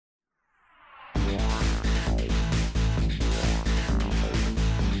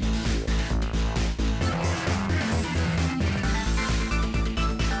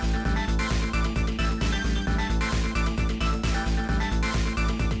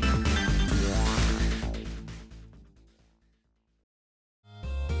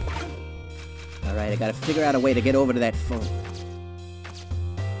Alright, I gotta figure out a way to get over to that phone.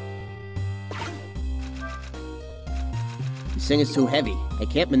 This thing is too heavy. I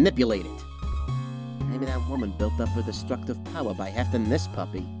can't manipulate it. Maybe that woman built up her destructive power by hefting this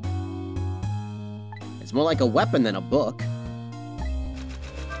puppy. It's more like a weapon than a book.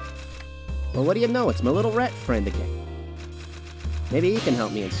 Well, what do you know? It's my little rat friend again. Maybe he can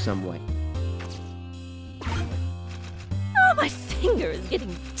help me in some way. Oh, my finger is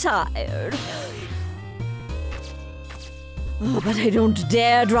getting tired. Oh, but I don't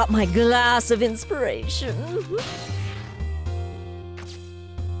dare drop my glass of inspiration.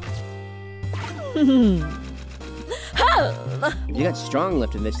 If you got strong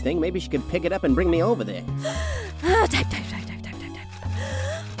lift in this thing, maybe she could pick it up and bring me over there. Type.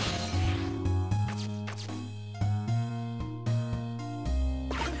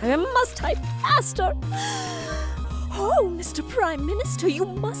 I must type faster. Oh, Mr. Prime Minister, you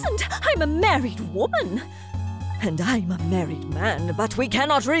mustn't. I'm a married woman. And I'm a married man, but we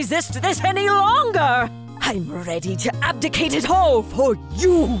cannot resist this any longer. I'm ready to abdicate it all for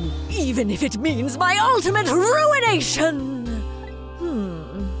you, even if it means my ultimate ruination.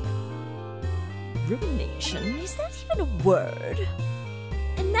 Ruination? Is that even a word?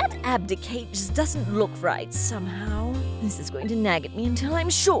 And that abdicate just doesn't look right somehow. This is going to nag at me until I'm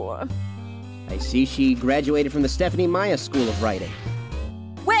sure. I see she graduated from the Stephanie Meyer School of Writing.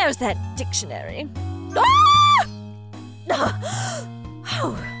 Where's that dictionary? Ah!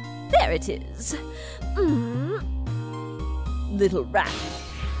 Oh, there it is. Little rat.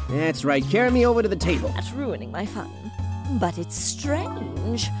 That's right, carry me over to the table. That's ruining my fun. But it's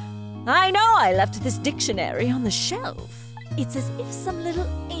strange. I know I left this dictionary on the shelf. It's as if some little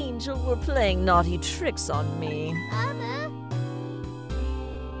angel were playing naughty tricks on me. Mama?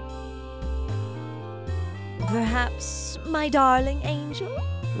 Perhaps my darling angel?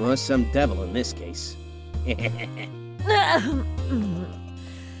 Or some devil in this case. Mama?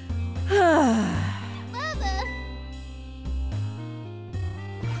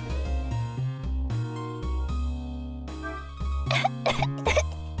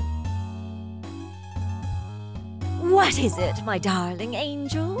 What is it, my darling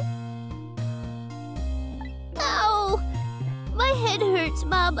angel? Ow! My head hurts,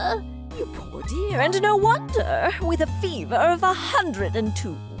 Mama. You poor dear, and no wonder, with a fever of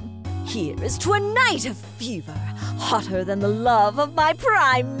 102. Here is to a night of fever, hotter than the love of my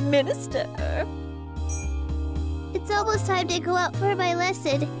Prime Minister. It's almost time to go out for my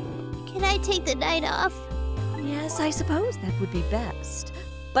lesson. Can I take the night off? Yes, I suppose that would be best.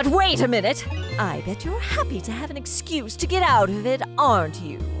 But wait a minute! I bet you're happy to have an excuse to get out of it, aren't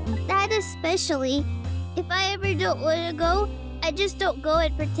you? That especially. If I ever don't want to go, I just don't go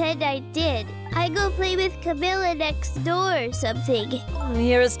and pretend I did. I go play with Cabanela next door or something.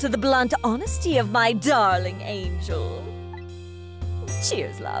 Here's to the blunt honesty of my darling angel.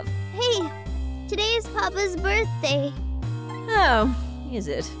 Cheers, love. Hey, today is Papa's birthday. Oh, is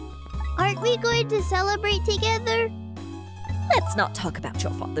it? Aren't we going to celebrate together? Let's not talk about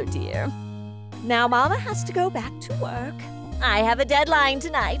your father, dear. Now Mama has to go back to work. I have a deadline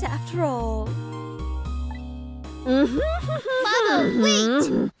tonight, after all. Mama,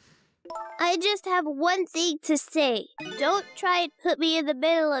 wait! I just have one thing to say. Don't try and put me in the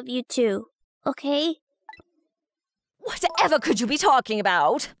middle of you two, okay? Whatever could you be talking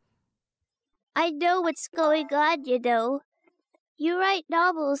about? I know what's going on, you know. You write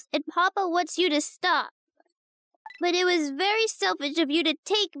novels, and Papa wants you to stop. But it was very selfish of you to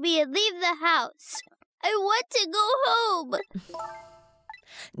take me and leave the house. I want to go home.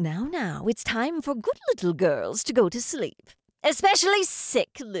 Now, it's time for good little girls to go to sleep. Especially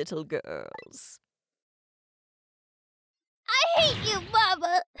sick little girls. I hate you,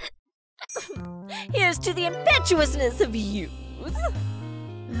 Mama. Here's to the impetuousness of youth.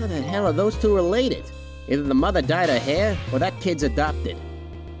 How the hell are those two related? Either the mother dyed her hair, or that kid's adopted.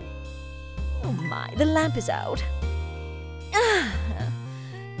 Oh my, the lamp is out.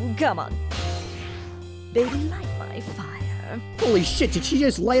 Come on. Baby, light my fire. Holy shit, did she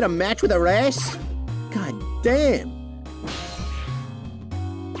just light a match with her ass? God damn.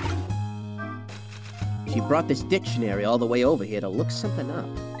 She brought this dictionary all the way over here to look something up.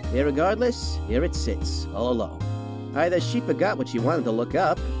 Irregardless, here it sits, all alone. Either she forgot what she wanted to look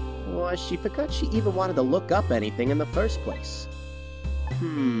up, or she forgot she even wanted to look up anything in the first place.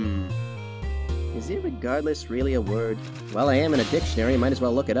 Is irregardless really a word? Well, I am in a dictionary, might as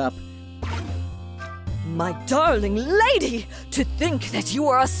well look it up. My darling lady, to think that you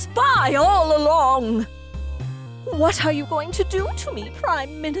were a spy all along! What are you going to do to me,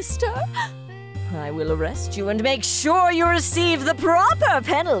 Prime Minister? I will arrest you and make sure you receive the proper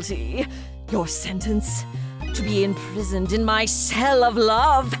penalty. Your sentence? To be imprisoned in my cell of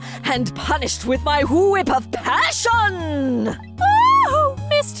love and punished with my whip of passion! Oh,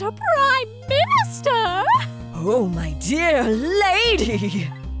 Mr. Prime Minister! Oh, my dear lady!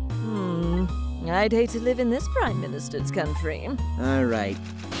 I'd hate to live in this Prime Minister's country. All right.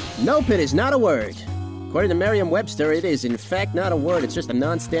 Nope, it is not a word. According to Merriam-Webster, it is in fact not a word. It's just a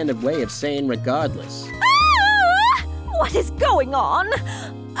non-standard way of saying regardless. Ah! What is going on?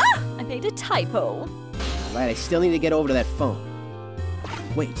 Ah, I made a typo. All right, I still need to get over to that phone.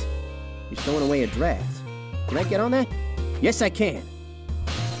 Wait, you're throwing away a draft. Can I get on that? Yes, I can.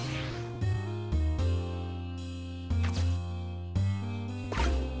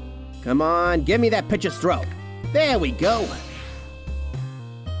 Come on, give me that pitcher's throw. There we go.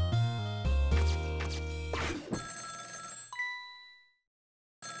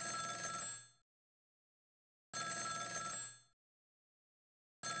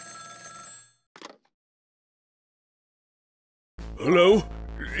 Hello?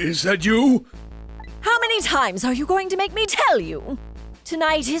 Is that you? How many times are you going to make me tell you?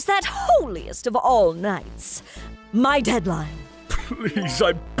 Tonight is that holiest of all nights. My deadline. Please,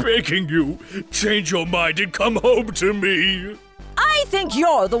 I'm begging you. Change your mind and come home to me. I think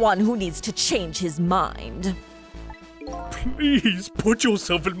you're the one who needs to change his mind. Please, put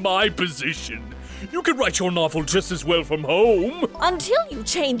yourself in my position. You can write your novel just as well from home. Until you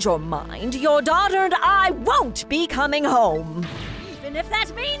change your mind, your daughter and I won't be coming home. Even if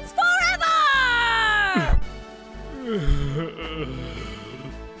that means forever!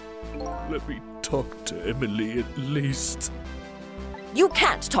 Let me talk to Amelie at least. You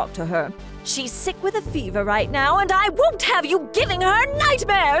can't talk to her. She's sick with a fever right now, and I won't have you giving her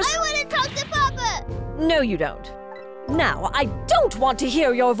nightmares! I want to talk to Papa! No, you don't. Now, I don't want to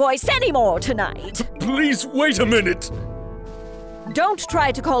hear your voice anymore tonight. Please, wait a minute. Don't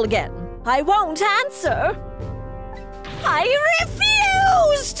try to call again. I won't answer. I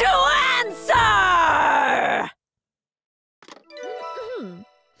refuse to answer!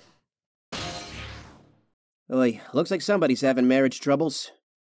 Oy, looks like somebody's having marriage troubles.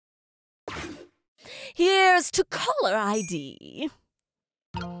 Here's to caller ID.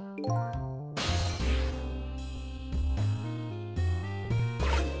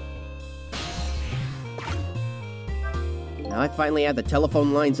 Now I finally have the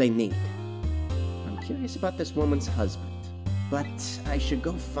telephone lines I need. I'm curious about this woman's husband, but I should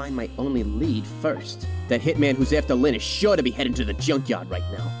go find my only lead first. That hitman who's after Lynn is sure to be heading to the junkyard right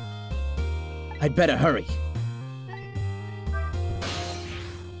now. I'd better hurry.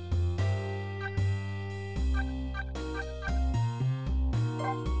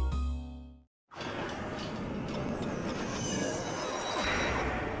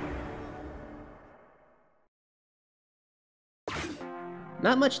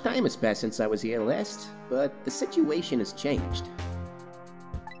 Not much time has passed since I was here last, but the situation has changed.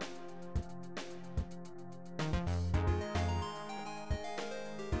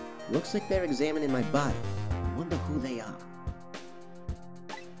 Looks like they're examining my body. I wonder who they are.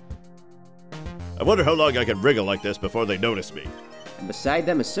 I wonder how long I can wriggle like this before they notice me. And beside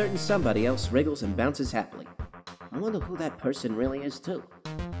them, a certain somebody else wriggles and bounces happily. I wonder who that person really is, too.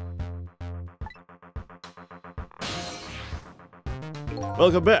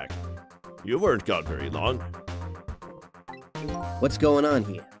 Welcome back. You weren't gone very long. What's going on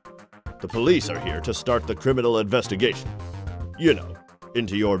here? The police are here to start the criminal investigation. You know,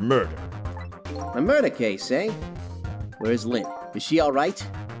 into your murder. A murder case, eh? Where's Lynn? Is she alright?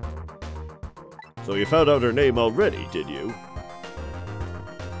 So you found out her name already, did you?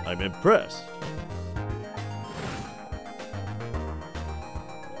 I'm impressed.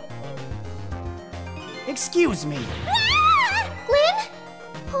 Excuse me. Lynn?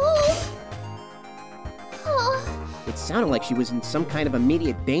 Oh. It sounded like she was in some kind of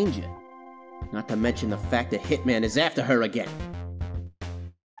immediate danger. Not to mention the fact that Hitman is after her again.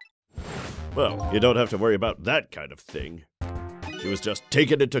 Well, you don't have to worry about that kind of thing. She was just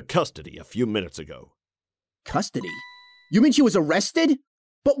taken into custody a few minutes ago. Custody? You mean she was arrested?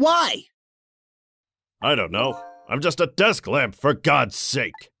 But why? I don't know. I'm just a desk lamp, for God's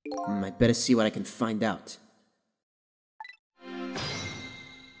sake. I'd better see what I can find out.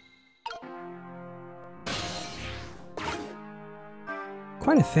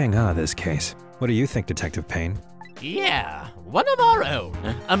 Quite a thing, huh, this case? What do you think, Detective Payne? Yeah, one of our own.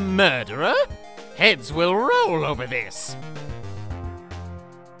 A murderer? Heads will roll over this.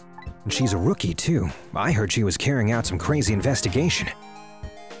 And she's a rookie, too. I heard she was carrying out some crazy investigation.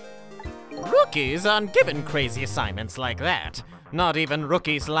 Rookies aren't given crazy assignments like that. Not even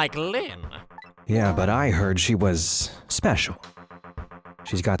rookies like Lynn. Yeah, but I heard she was special.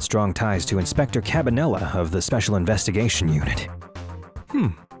 She's got strong ties to Inspector Cabanela of the Special Investigation Unit.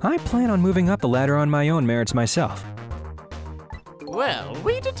 I plan on moving up the ladder on my own merits myself. Well,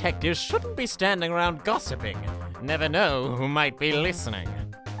 we detectives shouldn't be standing around gossiping. Never know who might be listening.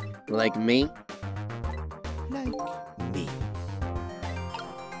 Like me? Like me.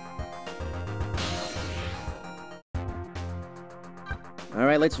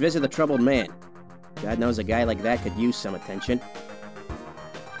 Alright, let's visit the troubled man. God knows a guy like that could use some attention.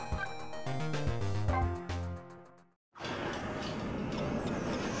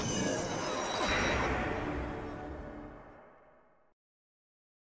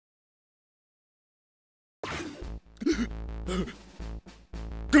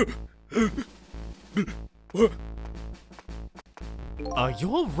 Are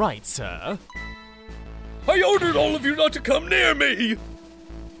you all right, sir? I ordered all of you not to come near me!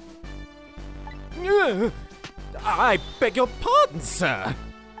 I beg your pardon, sir.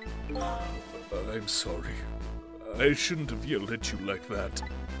 I'm sorry. I shouldn't have yelled at you like that.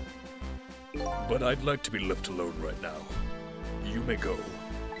 But I'd like to be left alone right now. You may go.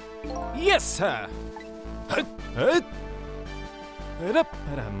 Yes, sir.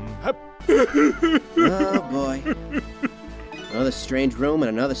 Oh boy. Another strange room and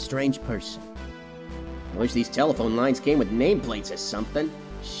another strange person. I wish these telephone lines came with nameplates or something.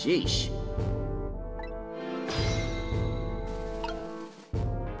 Sheesh.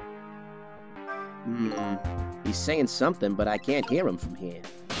 He's saying something, but I can't hear him from here.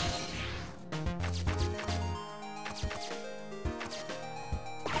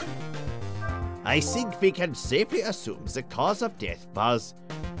 I think we can safely assume the cause of death was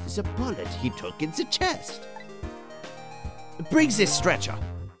the bullet he took in the chest. Bring this stretcher.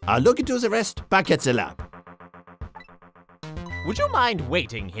 I'll look into the rest back at the lab. Would you mind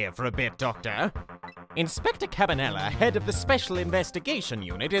waiting here for a bit, Doctor? Inspector Cabanela, head of the Special Investigation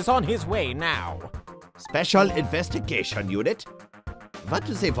Unit, is on his way now. Special Investigation Unit? What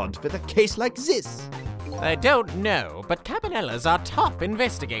do they want with a case like this? I don't know, but Cabanela's our top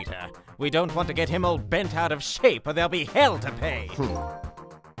investigator. We don't want to get him all bent out of shape or there'll be hell to pay.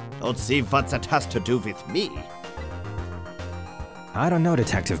 Don't see what that has to do with me. I don't know,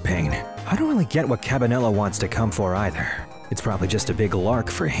 Detective Payne. I don't really get what Cabanela wants to come for either. It's probably just a big lark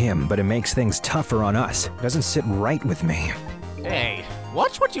for him, but it makes things tougher on us. It doesn't sit right with me. Hey,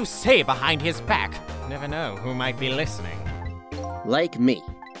 watch what you say behind his back. Never know who might be listening. Like me.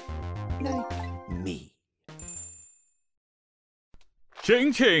 Like me.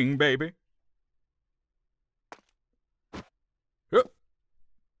 Ching ching, baby.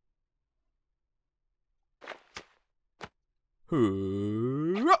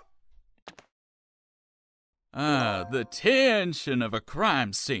 Ah, the tension of a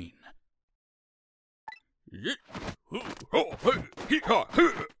crime scene.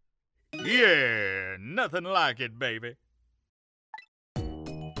 Yeah, nothing like it, baby.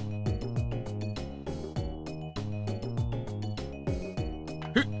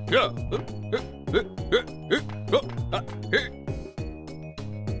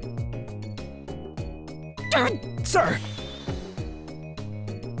 Sir!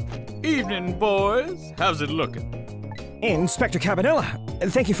 Evening, boys. How's it looking? Inspector Cabanela,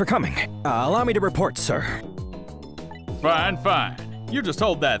 thank you for coming. Allow me to report, sir. Fine, fine. You just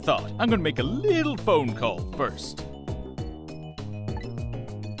hold that thought. I'm gonna make a little phone call first.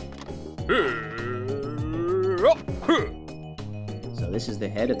 So this is the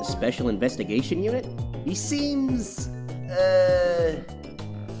head of the Special Investigation Unit? He seems...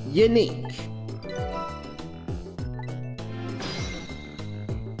 unique.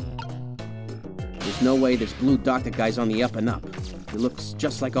 There's no way this blue doctor guy's on the up and up. He looks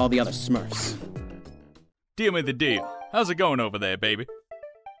just like all the other Smurfs. Deal me the deal. How's it going over there, baby?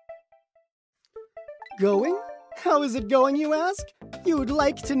 Going? How is it going, you ask? You would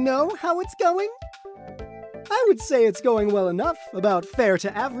like to know how it's going? I would say it's going well enough, about fair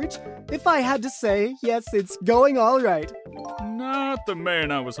to average. If I had to say, yes, it's going all right. Not the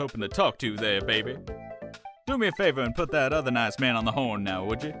man I was hoping to talk to there, baby. Do me a favor and put that other nice man on the horn now,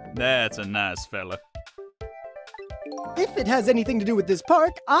 would you? That's a nice fella. If it has anything to do with this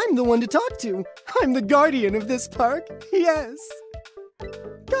park, I'm the one to talk to. I'm the guardian of this park, yes.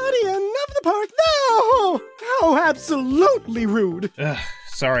 Guardian of the park, no! How absolutely rude.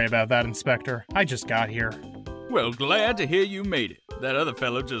 Sorry about that, Inspector. I just got here. Well, glad to hear you made it. That other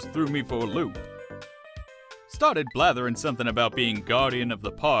fellow just threw me for a loop. Started blathering something about being guardian of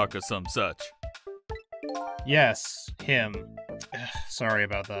the park or some such. Yes, him. Sorry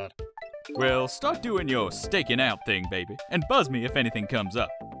about that. Well, start doing your staking out thing, baby, and buzz me if anything comes up.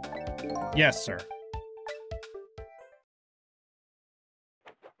 Yes, sir.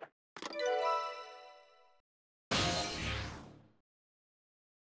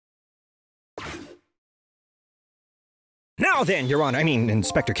 Now then, Your Honor,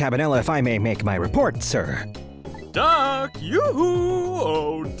 Inspector Cabanela, if I may make my report, sir. Doc! Yoo-hoo!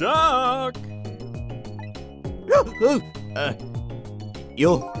 Oh, Doc!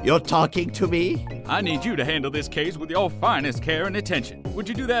 You're talking to me? I need you to handle this case with your finest care and attention. Would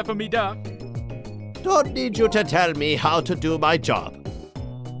you do that for me, Doc? Don't need you to tell me how to do my job.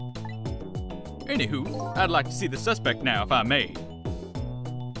 Anywho, I'd like to see the suspect now, if I may.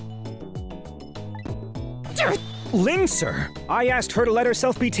 Lynn, sir. I asked her to let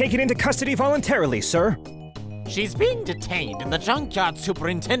herself be taken into custody voluntarily, sir. She's being detained in the junkyard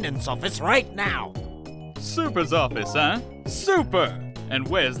superintendent's office right now. Super's office, huh? Super! And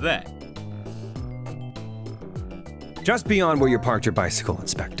where's that? Just beyond where you parked your bicycle,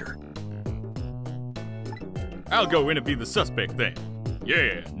 Inspector. I'll go interview the suspect then.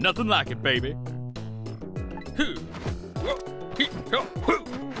 Yeah, nothing like it, baby.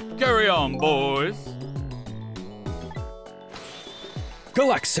 Carry on, boys. Good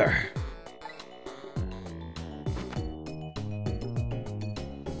luck, sir.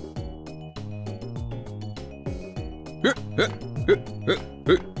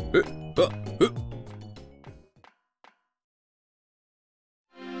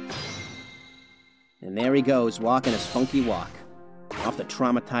 And there he goes, walking his funky walk. Off to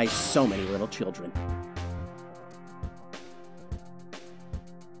traumatize so many little children.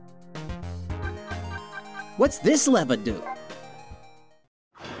 What's this lever do?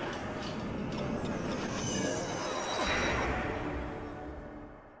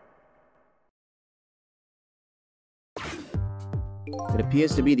 It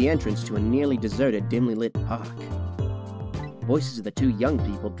appears to be the entrance to a nearly deserted, dimly lit park. Voices of the two young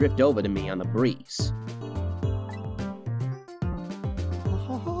people drift over to me on the breeze.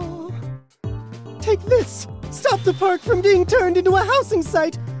 Take this! Stop the park from being turned into a housing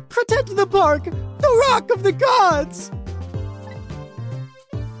site! Protect the park! The Rock of the Gods!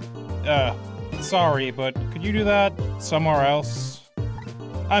 Sorry, but could you do that somewhere else?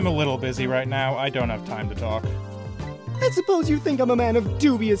 I'm a little busy right now. I don't have time to talk. I suppose you think I'm a man of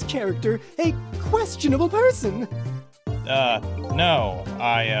dubious character, a questionable person. No,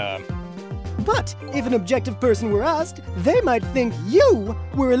 But if an objective person were asked, they might think you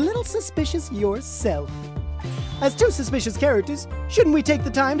were a little suspicious yourself. As two suspicious characters, shouldn't we take the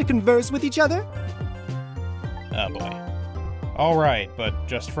time to converse with each other? Oh boy. Alright, but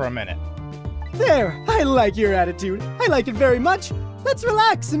just for a minute. There, I like your attitude. I like it very much. Let's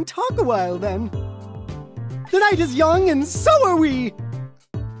relax and talk a while then. The night is young and so are we!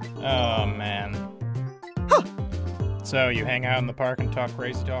 Oh, man. Huh. So, you hang out in the park and talk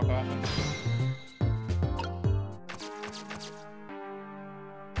crazy talk often?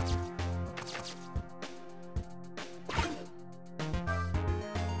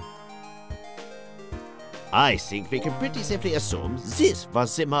 I think we can pretty safely assume this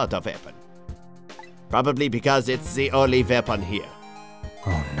was the murder weapon. Probably because it's the only weapon here.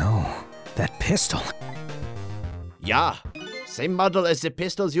 Oh no, that pistol. Yeah, same model as the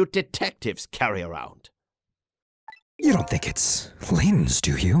pistols you detectives carry around. You don't think it's Lynn's,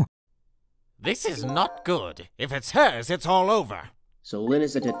 do you? This is not good. If it's hers, it's all over. So Lynn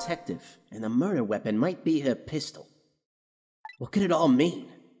is a detective, and the murder weapon might be her pistol. What could it all mean?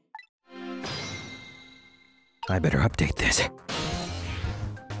 I better update this.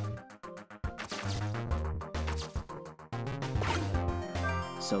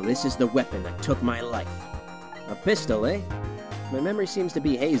 So this is the weapon that took my life. A pistol, eh? My memory seems to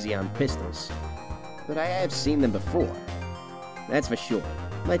be hazy on pistols. But I have seen them before. That's for sure.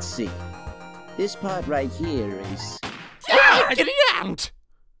 Let's see. This part right here is... Brilliant!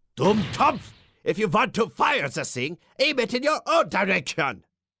 Dumb Tumpf! If you want to fire the thing, aim it in your own direction!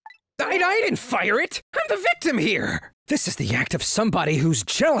 I didn't fire it! I'm the victim here! This is the act of somebody who's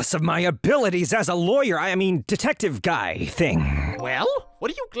jealous of my abilities as a lawyer, detective guy thing. Well, what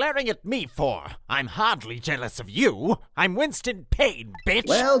are you glaring at me for? I'm hardly jealous of you. I'm Winston Payne, bitch!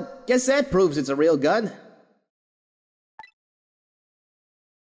 Well, guess that proves it's a real gun.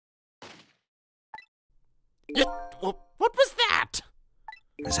 What was that?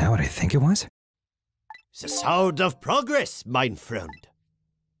 Is that what I think it was? The sound of progress, mein friend.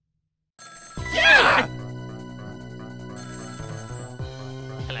 Yeah!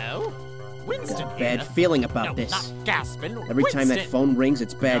 Hello? Winston Got a bad feeling about this. Not gasping. Every time that phone rings,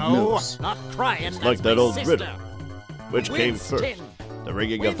 it's bad news. Not crying. It's like that old riddle. Which came Winston. first? The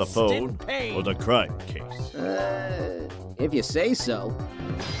ringing of the phone Payne. or the crime case? If you say so.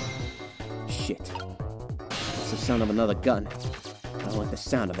 Shit. It's the sound of another gun. I don't like the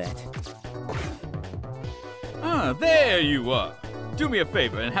sound of that. Ah, there you are. Do me a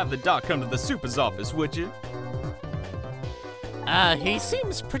favor and have the doc come to the super's office, would you? He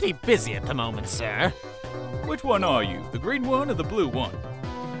seems pretty busy at the moment, sir. Which one are you? The green one or the blue one?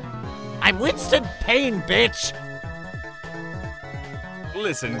 I'm Winston Payne, bitch!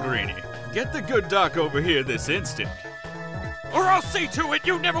 Listen, Greenie, get the good doc over here this instant, or I'll see to it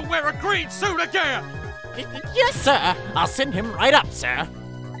you never wear a green suit again! Yes, sir! I'll send him right up, sir.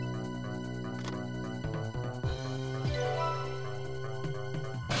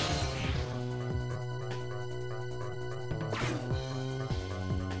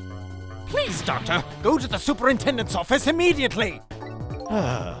 Please, Doctor, go to the superintendent's office immediately!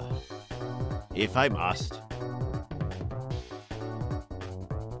 If I must.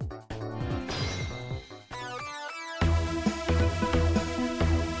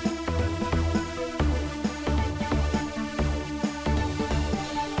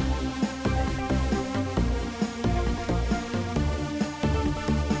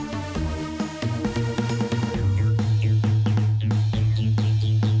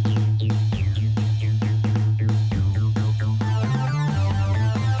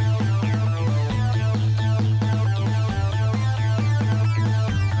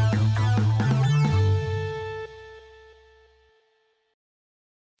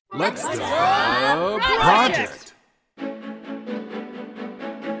 Let's project!